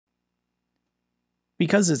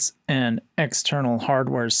Because it's an external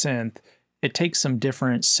hardware synth, it takes some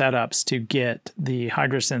different setups to get the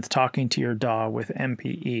Hydrasynth talking to your DAW with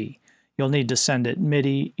MPE. You'll need to send it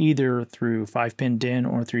MIDI either through 5-pin DIN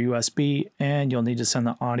or through USB, and you'll need to send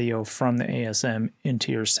the audio from the ASM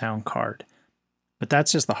into your sound card. But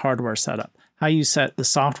that's just the hardware setup. How you set the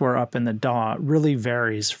software up in the DAW really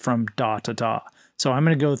varies from DAW to DAW. So I'm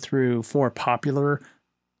going to go through 4 popular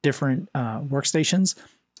different workstations,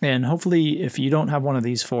 and hopefully if you don't have one of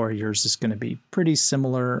these 4, yours is going to be pretty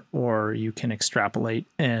similar, or you can extrapolate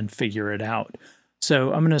and figure it out.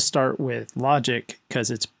 So I'm going to start with Logic because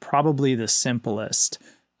it's probably the simplest.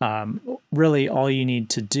 Really all you need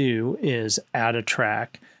to do is add a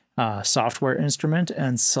track, software instrument,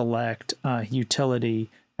 and select utility,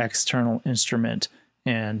 external instrument,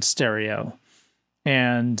 and stereo.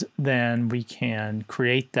 And then we can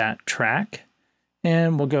create that track,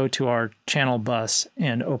 and we'll go to our channel bus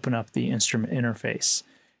and open up the instrument interface.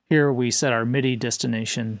 Here we set our MIDI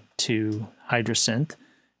destination to Hydrasynth,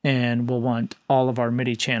 and we'll want all of our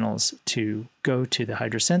MIDI channels to go to the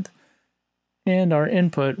Hydrasynth, and our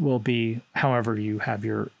input will be however you have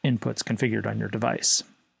your inputs configured on your device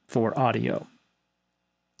for audio.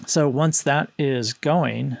 So once that is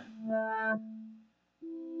going,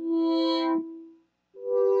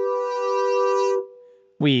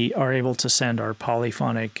 we are able to send our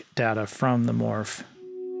polyphonic data from the Morph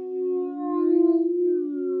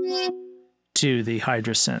to the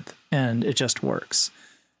Hydrasynth, and it just works.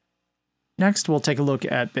 Next, we'll take a look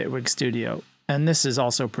at Bitwig Studio, and this is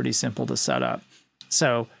also pretty simple to set up.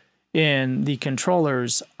 So in the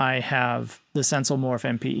controllers, I have the Sensel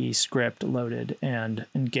Morph MPE script loaded and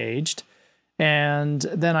engaged, and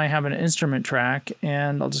then I have an instrument track,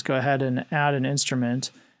 and I'll just go ahead and add an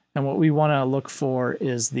instrument. And what we want to look for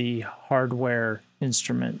is the hardware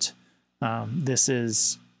instrument. This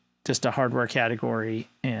is just a hardware category,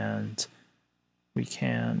 and we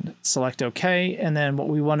can select OK. And then what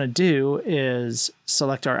we want to do is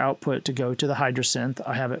select our output to go to the Hydrasynth.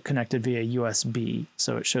 I have it connected via USB,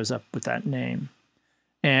 so it shows up with that name.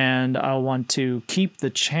 And I'll want to keep the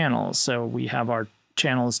channels. So we have our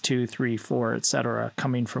channels 2, 3, 4, etc.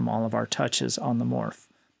 coming from all of our touches on the Morph.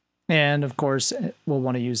 And of course, we'll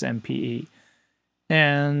want to use MPE.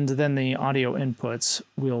 And then the audio inputs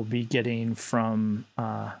we'll be getting from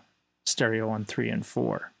stereo on 3 and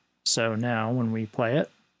 4. So now when we play it,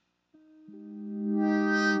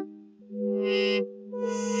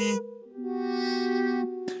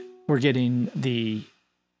 we're getting the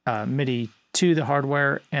MIDI to the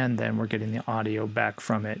hardware, and then we're getting the audio back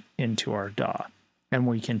from it into our DAW. And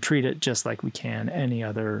we can treat it just like we can any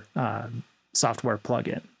other software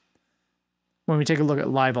plugin. When we take a look at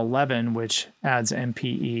Live 11, which adds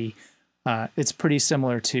MPE, it's pretty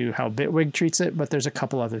similar to how Bitwig treats it, but there's a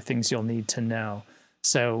couple other things you'll need to know.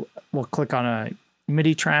 So we'll click on a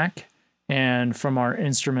MIDI track, and from our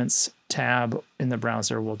Instruments tab in the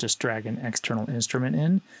browser, we'll just drag an external instrument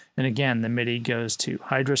in. And again, the MIDI goes to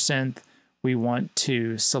Hydrasynth. We want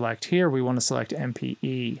to select here, we want to select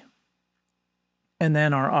MPE. And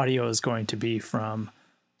then our audio is going to be from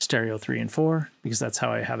stereo 3 and 4, because that's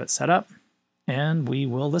how I have it set up. And we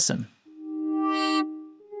will listen.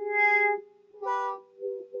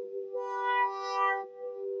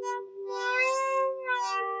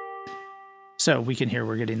 So we can hear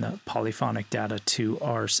we're getting the polyphonic data to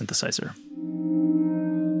our synthesizer.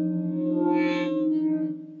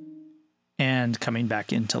 And coming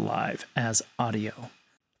back into live as audio.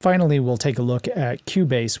 Finally, we'll take a look at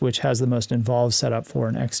Cubase, which has the most involved setup for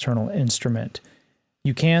an external instrument.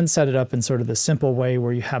 You can set it up in sort of the simple way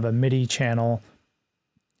where you have a MIDI channel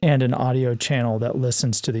and an audio channel that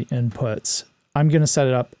listens to the inputs. I'm going to set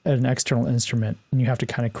it up at an external instrument, and you have to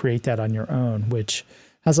kind of create that on your own, which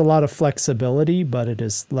has a lot of flexibility, but it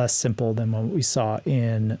is less simple than what we saw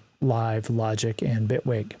in Live, Logic, and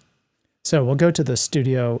Bitwig. So we'll go to the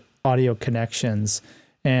Studio Audio Connections,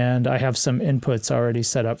 and I have some inputs already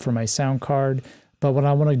set up for my sound card, but what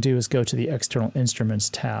I want to do is go to the External Instruments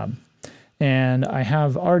tab. And I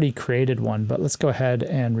have already created one, but let's go ahead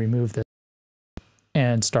and remove this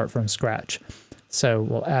and start from scratch. So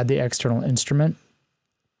we'll add the external instrument,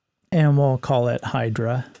 and we'll call it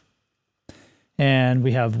Hydra. And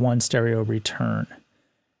we have one stereo return.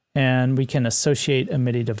 And we can associate a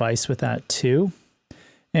MIDI device with that too.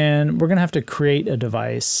 And we're going to have to create a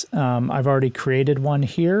device. I've already created one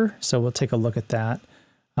here, so we'll take a look at that,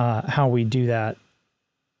 how we do that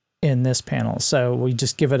in this panel. So we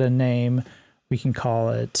just give it a name. We can call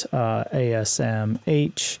it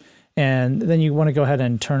ASMH. And then you want to go ahead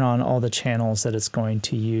and turn on all the channels that it's going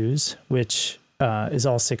to use, which is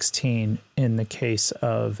all 16 in the case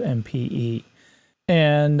of MPE.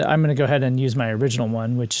 And I'm going to go ahead and use my original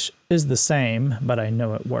one, which is the same, but I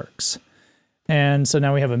know it works. And so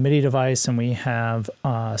now we have a MIDI device and we have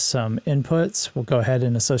some inputs. We'll go ahead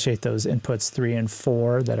and associate those inputs 3 and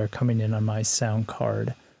 4 that are coming in on my sound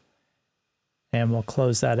card. And we'll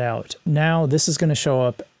close that out. Now this is going to show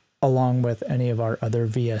up along with any of our other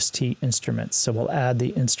VST instruments. So we'll add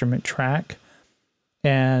the instrument track.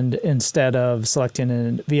 And instead of selecting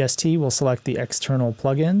a VST, we'll select the external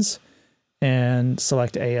plugins and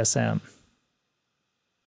select ASM.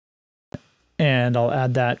 And I'll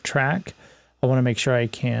add that track. I want to make sure I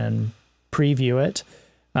can preview it.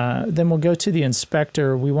 Then we'll go to the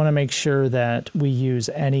inspector. We want to make sure that we use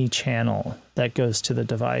any channel that goes to the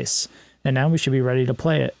device. And now we should be ready to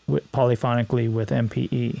play it polyphonically with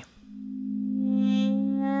MPE.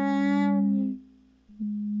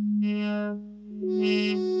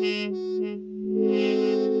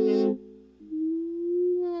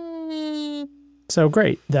 So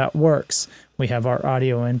great, that works. We have our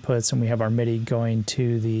audio inputs and we have our MIDI going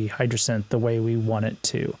to the Hydrasynth the way we want it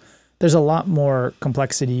to. There's a lot more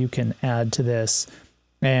complexity you can add to this.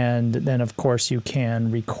 And then of course you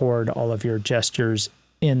can record all of your gestures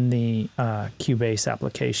in the Cubase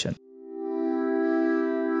application.